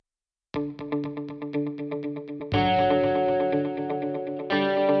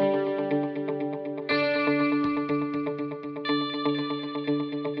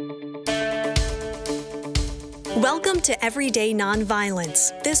Welcome to Everyday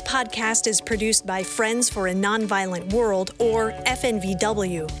Nonviolence. This podcast is produced by Friends for a Nonviolent World, or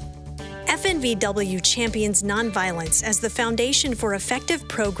FNVW. FNVW champions nonviolence as the foundation for effective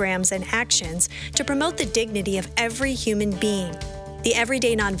programs and actions to promote the dignity of every human being. The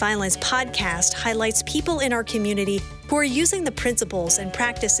Everyday Nonviolence podcast highlights people in our community who are using the principles and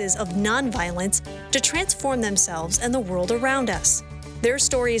practices of nonviolence to transform themselves and the world around us. Their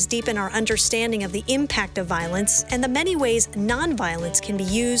stories deepen our understanding of the impact of violence and the many ways nonviolence can be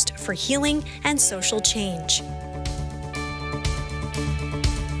used for healing and social change.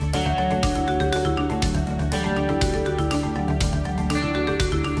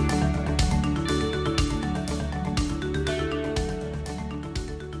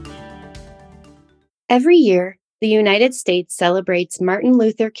 Every year, the United States celebrates Martin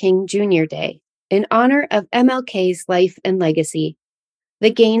Luther King Jr. Day in honor of MLK's life and legacy. The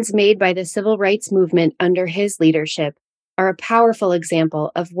gains made by the civil rights movement under his leadership are a powerful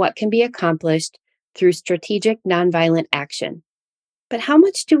example of what can be accomplished through strategic nonviolent action. But how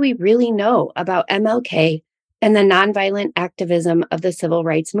much do we really know about MLK and the nonviolent activism of the civil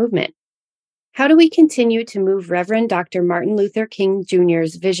rights movement? How do we continue to move Reverend Dr. Martin Luther King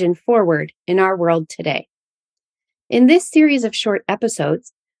Jr.'s vision forward in our world today? In this series of short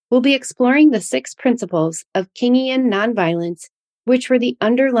episodes, we'll be exploring the 6 principles of Kingian nonviolence, which were the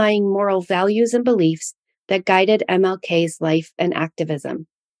underlying moral values and beliefs that guided MLK's life and activism.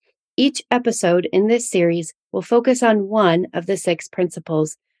 Each episode in this series will focus on one of the 6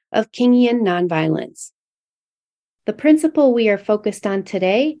 principles of Kingian nonviolence. The principle we are focused on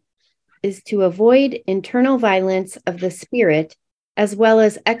today is to avoid internal violence of the spirit as well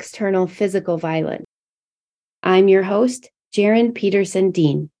as external physical violence. I'm your host, Jaren Peterson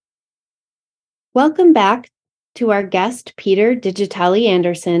Dean. Welcome back to our guest, Peter Digitali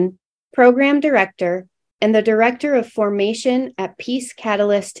Anderson, Program Director and the Director of Formation at Peace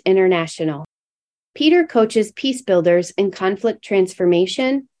Catalyst International. Peter coaches peace builders in conflict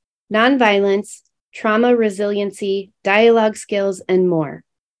transformation, nonviolence, trauma resiliency, dialogue skills, and more.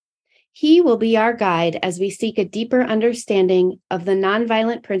 He will be our guide as we seek a deeper understanding of the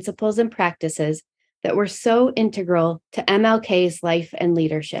nonviolent principles and practices that were so integral to MLK's life and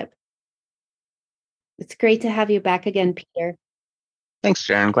leadership. It's great to have you back again, Peter. Thanks,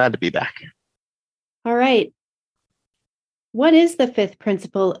 Jaren. Glad to be back. All right. What is the 5th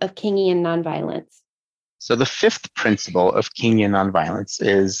principle of Kingian nonviolence? So the 5th principle of Kingian nonviolence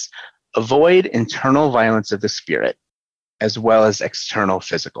is avoid internal violence of the spirit as well as external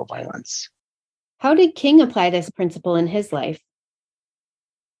physical violence. How did King apply this principle in his life?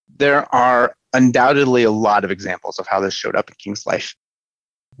 There are undoubtedly a lot of examples of how this showed up in King's life.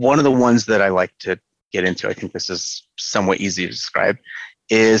 One of the ones that I like to get into, I think this is somewhat easy to describe,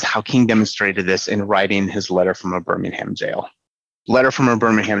 is how King demonstrated this in writing his letter from a Birmingham jail. Letter from a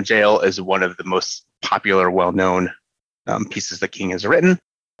Birmingham jail is one of the most popular, well-known pieces that King has written.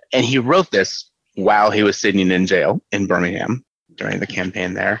 And he wrote this while he was sitting in jail in Birmingham during the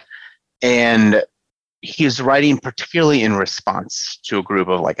campaign there. And he's writing particularly in response to a group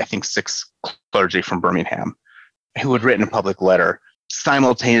of 6 clergy from Birmingham who had written a public letter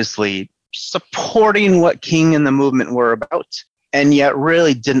simultaneously supporting what King and the movement were about, and yet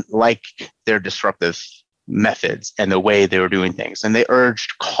really didn't like their disruptive methods and the way they were doing things. And they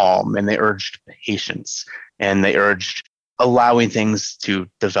urged calm, and they urged patience, and they urged allowing things to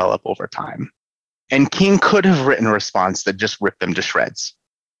develop over time. And King could have written a response that just ripped them to shreds.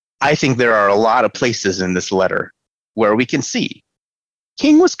 I think there are a lot of places in this letter where we can see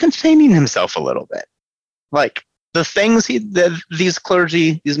King was containing himself a little bit. The things these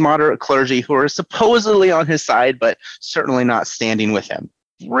clergy, these moderate clergy who are supposedly on his side, but certainly not standing with him,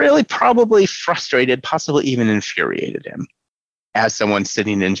 really probably frustrated, possibly even infuriated him as someone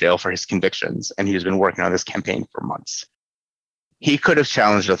sitting in jail for his convictions, and he's been working on this campaign for months. He could have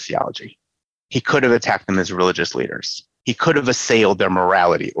challenged their theology. He could have attacked them as religious leaders. He could have assailed their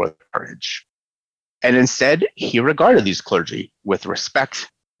morality or courage. And instead, he regarded these clergy with respect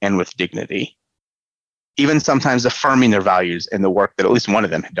and with dignity, even sometimes affirming their values and the work that at least one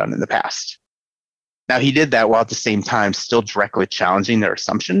of them had done in the past. Now, he did that while at the same time still directly challenging their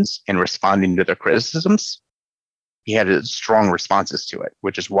assumptions and responding to their criticisms. He had strong responses to it,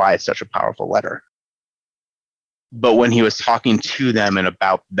 which is why it's such a powerful letter. But when he was talking to them and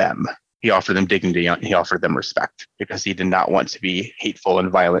about them, he offered them dignity, he offered them respect, because he did not want to be hateful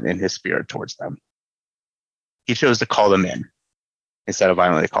and violent in his spirit towards them. He chose to call them in instead of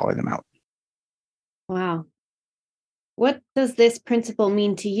violently calling them out. Wow. What does this principle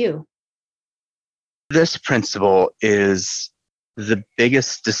mean to you? This principle is the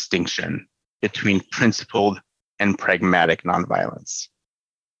biggest distinction between principled and pragmatic nonviolence.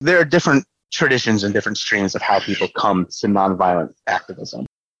 There are different traditions and different streams of how people come to nonviolent activism.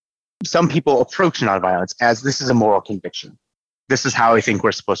 Some people approach nonviolence as this is a moral conviction. This is how I think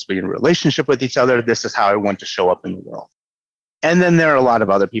we're supposed to be in a relationship with each other. This is how I want to show up in the world. And then there are a lot of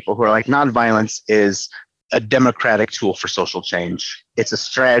other people who are like, nonviolence is a democratic tool for social change. It's a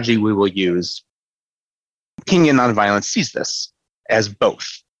strategy we will use. Kingian nonviolence sees this as both.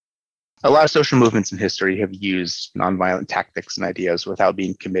 A lot of social movements in history have used nonviolent tactics and ideas without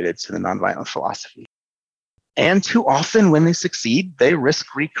being committed to the nonviolent philosophy. And too often when they succeed, they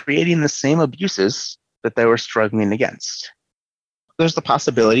risk recreating the same abuses that they were struggling against. There's the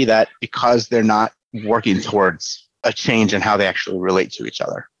possibility that because they're not working towards a change in how they actually relate to each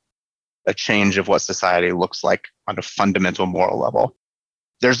other, a change of what society looks like on a fundamental moral level,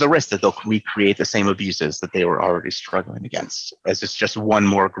 there's the risk that they'll recreate the same abuses that they were already struggling against, as it's just one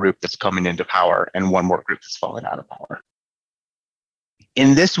more group that's coming into power and one more group that's falling out of power.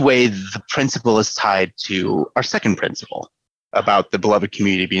 In this way, the principle is tied to our second principle about the beloved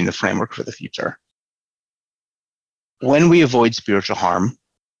community being the framework for the future. When we avoid spiritual harm,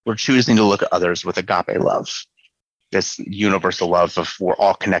 we're choosing to look at others with agape love, this universal love of we're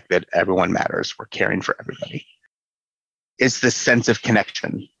all connected, everyone matters, we're caring for everybody. It's this sense of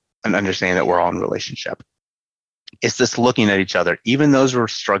connection and understanding that we're all in a relationship. It's this looking at each other, even those we're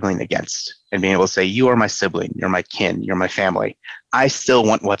struggling against, and being able to say, you are my sibling, you're my kin, you're my family. I still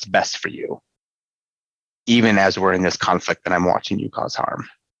want what's best for you, even as we're in this conflict and I'm watching you cause harm.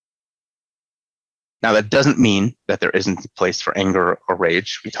 Now, that doesn't mean that there isn't a place for anger or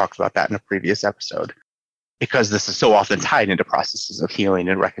rage. We talked about that in a previous episode, because this is so often tied into processes of healing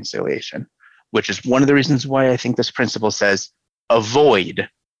and reconciliation, which is one of the reasons why I think this principle says avoid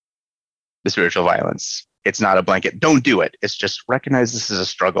the spiritual violence. It's not a blanket, don't do it. It's just recognize this is a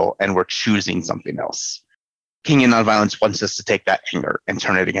struggle and we're choosing something else. Kingian nonviolence wants us to take that anger and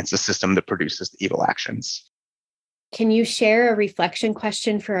turn it against the system that produces the evil actions. Can you share a reflection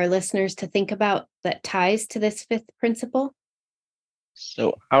question for our listeners to think about that ties to this fifth principle?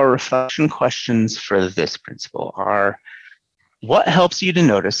 So our reflection questions for this principle are, what helps you to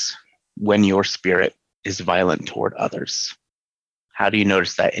notice when your spirit is violent toward others? How do you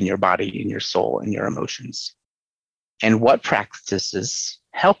notice that in your body, in your soul, in your emotions? And what practices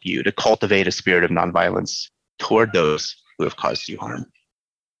help you to cultivate a spirit of nonviolence toward those who have caused you harm?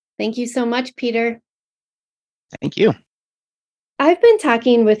 Thank you so much, Peter. Thank you. I've been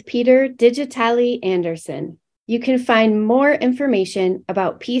talking with Peter Digitale Anderson. You can find more information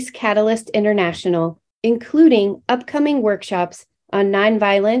about Peace Catalyst International, including upcoming workshops on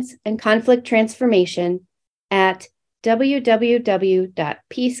nonviolence and conflict transformation, at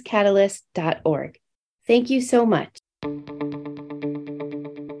www.peacecatalyst.org. Thank you so much.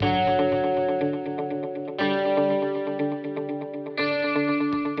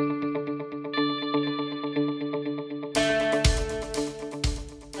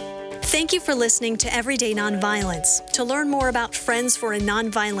 Thank you for listening to Everyday Nonviolence. To learn more about Friends for a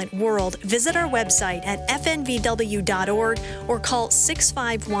Nonviolent World, visit our website at fnvw.org or call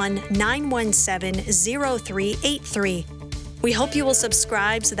 651-917-0383. We hope you will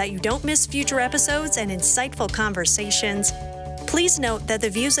subscribe so that you don't miss future episodes and insightful conversations. Please note that the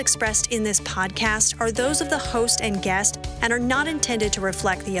views expressed in this podcast are those of the host and guest and are not intended to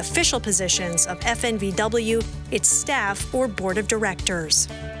reflect the official positions of FNVW, its staff, or board of directors.